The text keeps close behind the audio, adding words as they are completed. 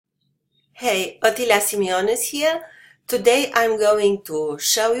Hey, Ottilia Simeones here. Today I'm going to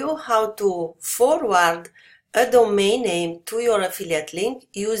show you how to forward a domain name to your affiliate link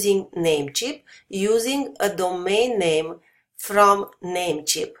using Namecheap, using a domain name from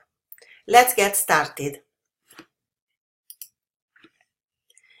Namecheap. Let's get started.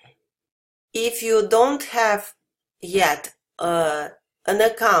 If you don't have yet an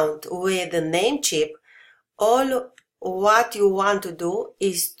account with Namecheap, all what you want to do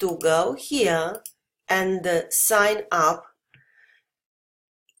is to go here and sign up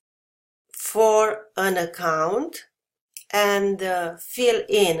for an account and fill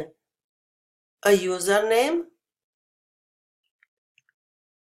in a username,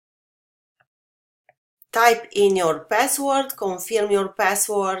 type in your password, confirm your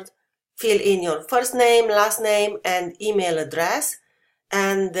password, fill in your first name, last name and email address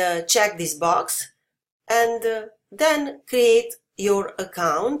and check this box and then create your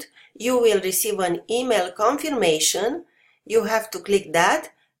account. You will receive an email confirmation. You have to click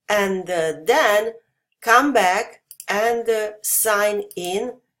that and then come back and sign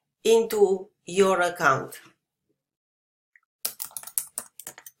in into your account.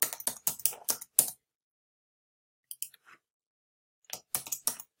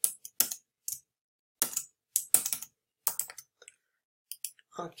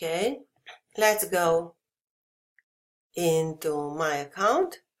 Okay, let's go into my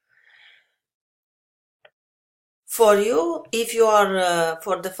account. For you, if you are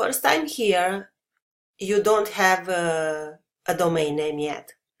for the first time here, you don't have a domain name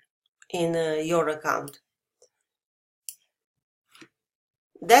yet in your account.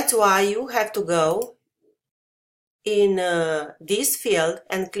 That's why you have to go in this field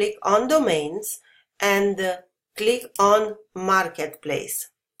and click on domains and click on marketplace.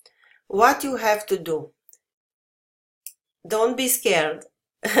 What you have to do, don't be scared.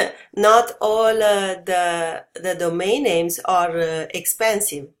 Not all the domain names are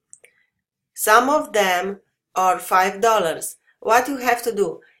expensive. Some of them are $5. What you have to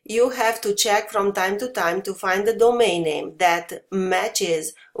do, you have to check from time to time to find a domain name that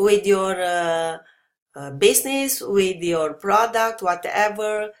matches with your business, with your product,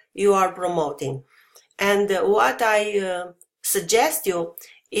 whatever you are promoting. And what I suggest you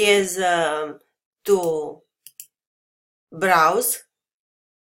is to browse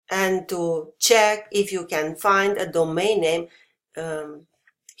and to check if you can find a domain name.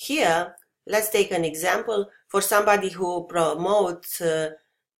 Here, let's take an example for somebody who promotes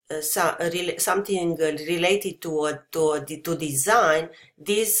something related to design.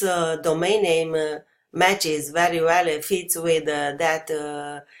 This domain name matches very well. It fits with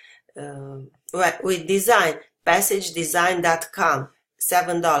with design. PassageDesign.com,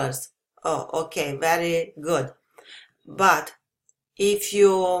 $7. Oh, okay, very good. But if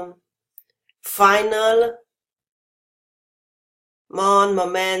you final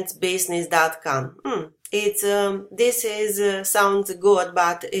momentsbusiness.com, it's this is sounds good,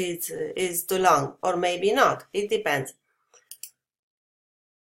 but it's too long, or maybe not. It depends.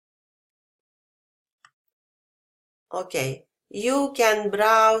 Okay, you can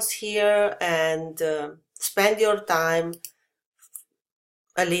browse here and spend your time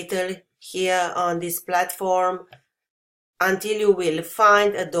a little here on this platform until you will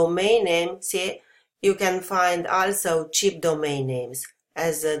find a domain name. See, you can find also cheap domain names,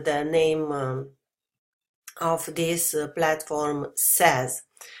 as the name of this platform says.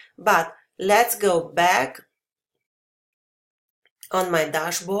 But let's go back on my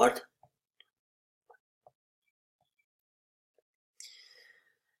dashboard.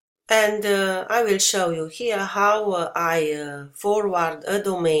 And I will show you here how I forward a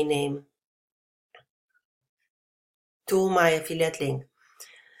domain name to my affiliate link.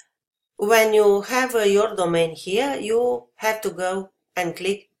 When you have your domain here, you have to go and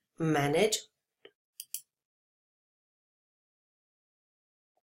click Manage.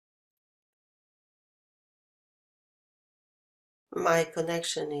 My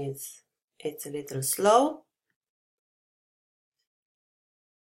connection it's a little slow.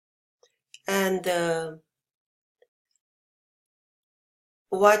 And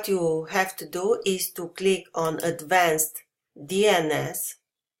what you have to do is to click on Advanced DNS,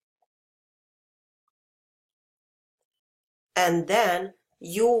 and then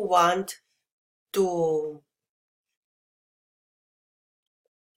you want to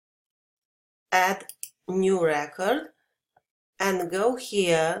add new record and go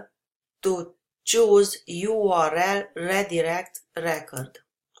here to choose URL redirect record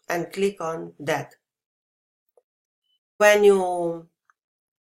and click on that. When you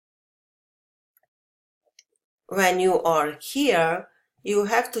are here, you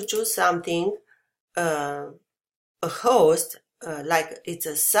have to choose something, a host, like it's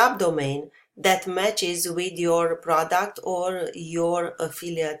a subdomain that matches with your product or your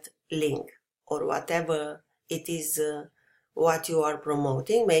affiliate link or whatever it is, what you are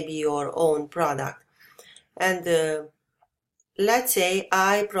promoting, maybe your own product. And let's say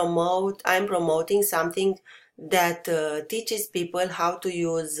I'm promoting something that teaches people how to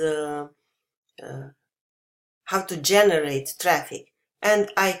use, how to generate traffic.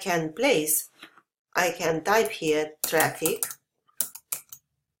 And I can type here traffic,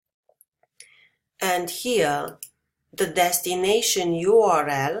 and here the destination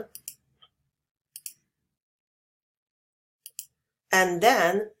URL, and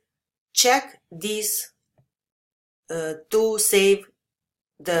then check this to save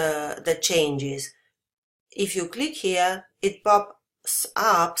the changes. If you click here, it pops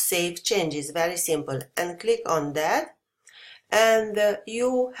up save changes, very simple, and click on that, and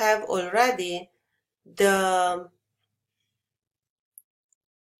you have already the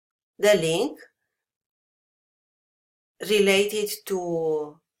link related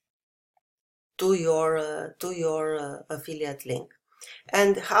to your affiliate link.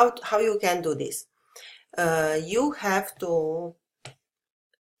 And how you can do this? You have to,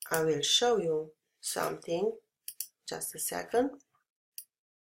 I will show you something, just a second.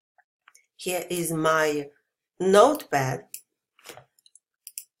 Here is my notepad.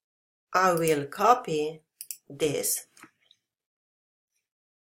 I will copy this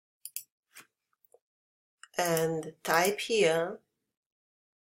and type here,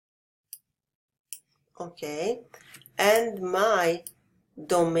 okay, and my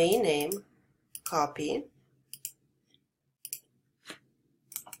domain name, copy.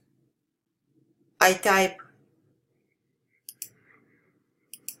 I type,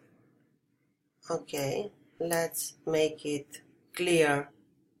 okay, let's make it clear,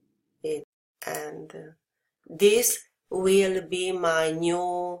 and this will be my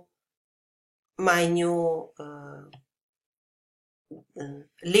new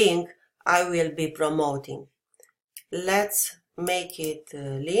link I will be promoting. Let's make it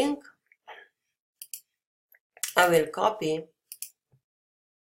link. I will copy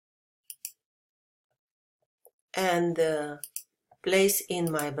and place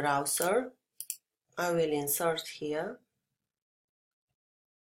in my browser. I will insert here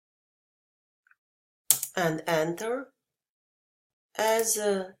and enter. As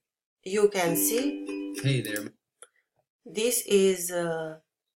you can see, hey there, this is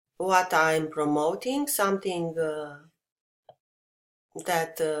what I'm promoting, something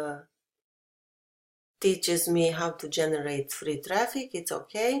that teaches me how to generate free traffic. It's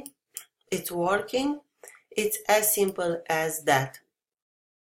okay, it's working. It's as simple as that.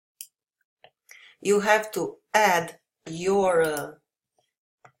 You have to add your,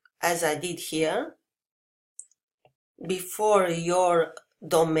 as I did here, before your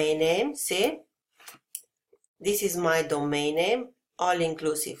domain name. See, this is my domain name,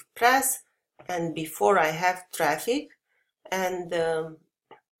 all-inclusive press, and before I have traffic, and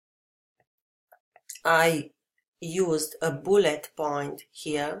I used a bullet point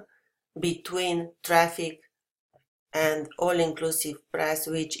here between traffic and all-inclusive press,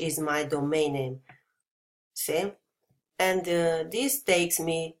 which is my domain name. See? And this takes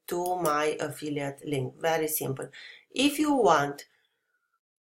me to my affiliate link. Very simple. If you want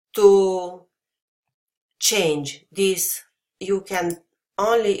to change this, you can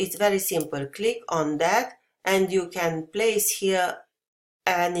only, it's very simple. Click on that and you can place here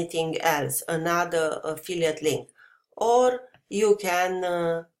anything else, another affiliate link, or you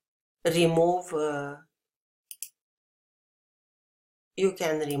can remove,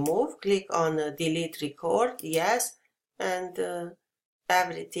 click on delete record, yes, and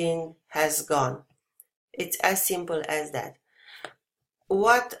everything has gone. It's as simple as that.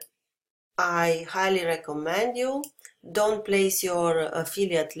 What I highly recommend you, don't place your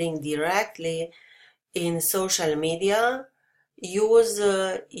affiliate link directly in social media. Use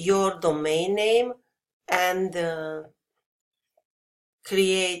your domain name and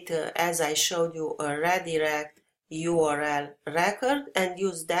create, as I showed you, a redirect URL record and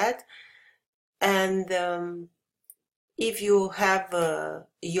use that. And if you have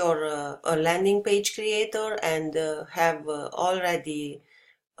your a landing page creator and have already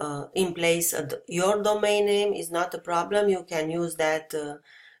in place your domain name, is not a problem. You can use that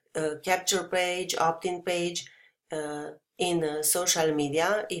capture page, opt-in page in social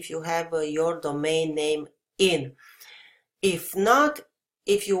media if you have your domain name in. If not,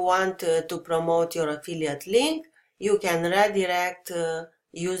 if you want to promote your affiliate link, you can redirect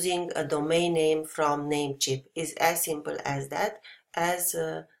using a domain name from Namecheap. It's as simple as that. as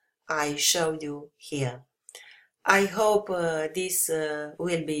I showed you here. I hope this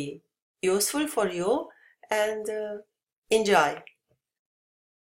will be useful for you, and enjoy.